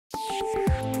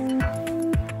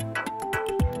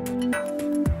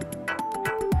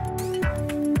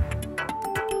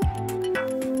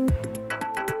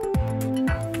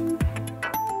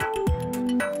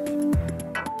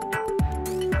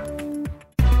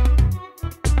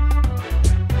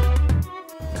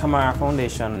Camara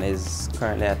Foundation is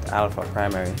currently at Alpha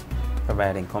Primary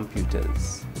providing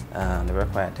computers and the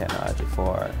required technology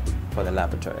for the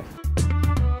laboratory.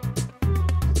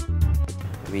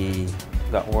 We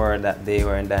got word that they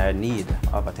were in dire need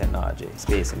of a technology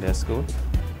space in their school,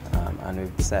 and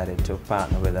we've decided to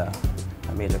partner with a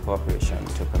major corporation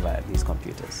to provide these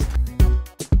computers.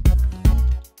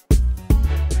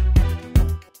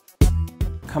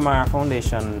 Camara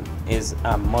Foundation is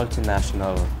a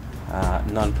multinational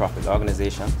non-profit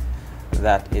organization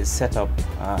that is set up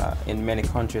in many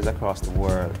countries across the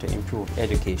world to improve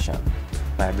education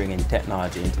by bringing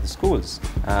technology into the schools.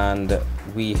 And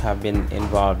we have been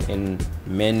involved in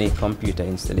many computer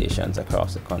installations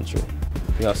across the country.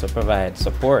 We also provide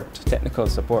support, technical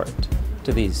support,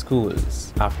 to these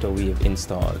schools after we've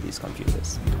installed these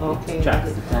computers. Okay. It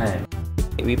tracks the time.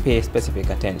 We pay specific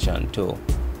attention to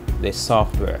the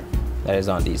software that is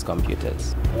on these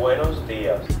computers. Buenos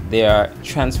dias. They are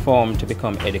transformed to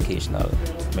become educational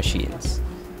machines.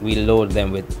 We load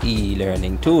them with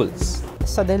e-learning tools.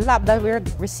 So the lab that we're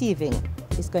receiving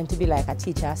is going to be like a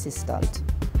teacher assistant.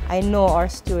 I know our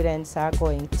students are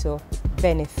going to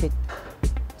benefit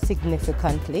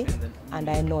significantly, and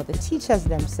I know the teachers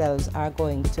themselves are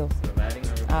going to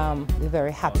be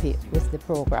very happy with the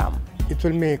program. It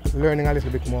will make learning a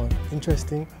little bit more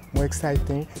interesting, more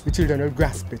exciting. The children will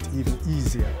grasp it even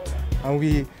easier. And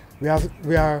we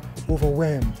are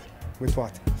overwhelmed with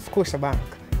what Scotiabank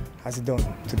has done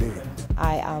today.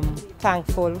 I am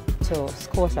thankful to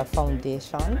Scotia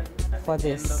Foundation for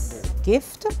this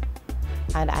gift,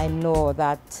 and I know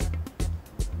that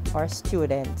our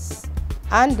students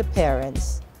and the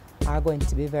parents are going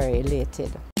to be very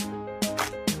elated.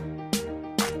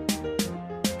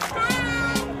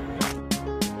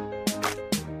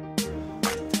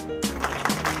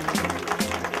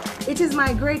 It is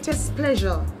my greatest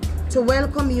pleasure to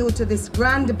welcome you to this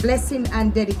grand blessing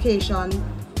and dedication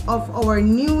of our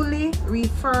newly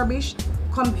refurbished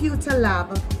computer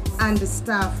lab and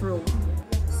staff room.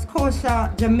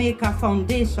 Scotia Jamaica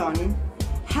Foundation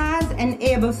has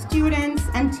enabled students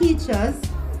and teachers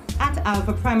at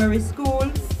Alpha Primary School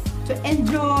to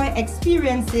enjoy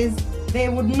experiences they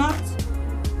would not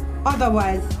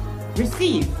otherwise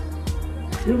receive.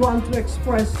 We want to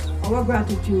express our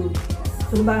gratitude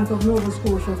to the Bank of Nova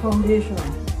Scotia Foundation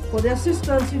for the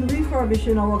assistance in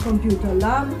refurbishing our computer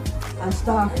lab and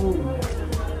staff room.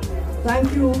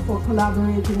 Thank you for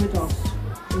collaborating with us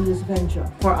in this venture.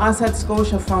 For us at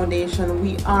Scotia Foundation,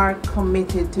 we are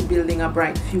committed to building a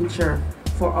bright future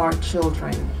for our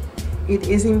children. It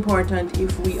is important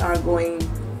if we are going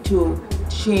to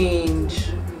change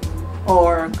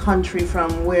our country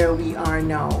from where we are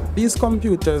now. These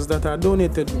computers that are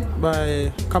donated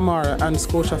by Camara and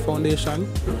Scotia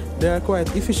Foundation, they are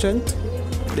quite efficient,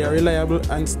 they are reliable,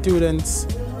 and students,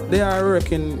 they are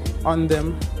working on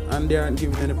them and they aren't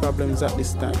giving any problems at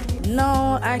this time.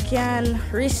 Now I can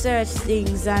research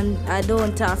things and I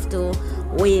don't have to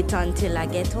wait until I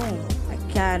get home. I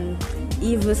can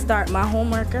even start my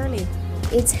homework early.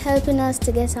 It's helping us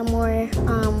to get a more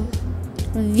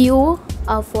view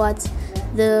of what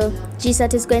the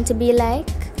GSAT is going to be like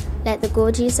the Go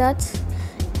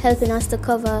GSAT, helping us to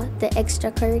cover the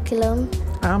extra curriculum.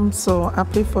 I'm so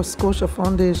happy for Scotia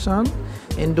Foundation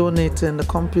in donating the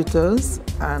computers,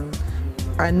 and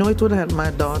I know it would help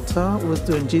my daughter who's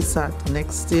doing GSAT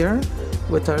next year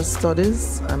with her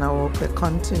studies, and I hope they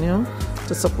continue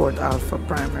to support Alpha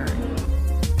Primary.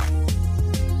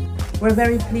 We're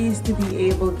very pleased to be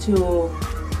able to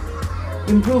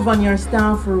improve on your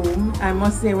staff room. I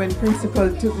must say, when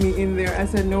principal took me in there, I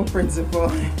said, no,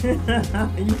 principal,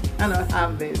 you cannot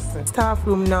have this. Staff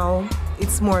room now,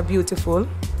 it's more beautiful.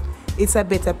 It's a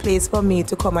better place for me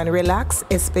to come and relax,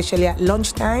 especially at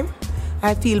lunchtime.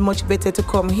 I feel much better to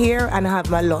come here and have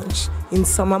my lunch in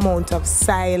some amount of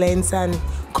silence and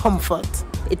comfort.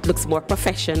 It looks more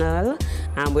professional,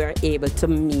 and we're able to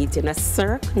meet in a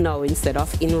circle now instead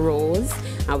of in rows,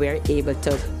 and we're able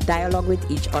to dialogue with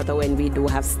each other when we do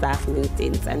have staff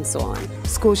meetings and so on.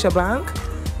 Scotiabank,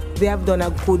 they have done a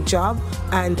good job,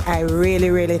 and I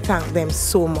really thank them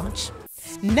so much.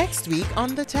 Next week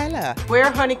on The Teller. We're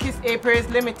Honeykiss Apers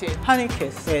Limited.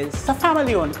 Honeykiss is a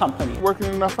family-owned company.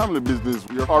 Working in a family business,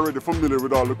 you're already familiar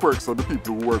with all the quirks of the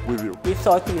people who work with you. We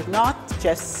thought we would not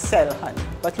just sell honey,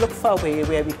 but look for a way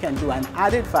where we can do an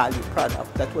added value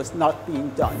product that was not being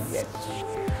done yet.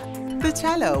 The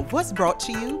Teller was brought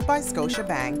to you by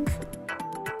Scotiabank.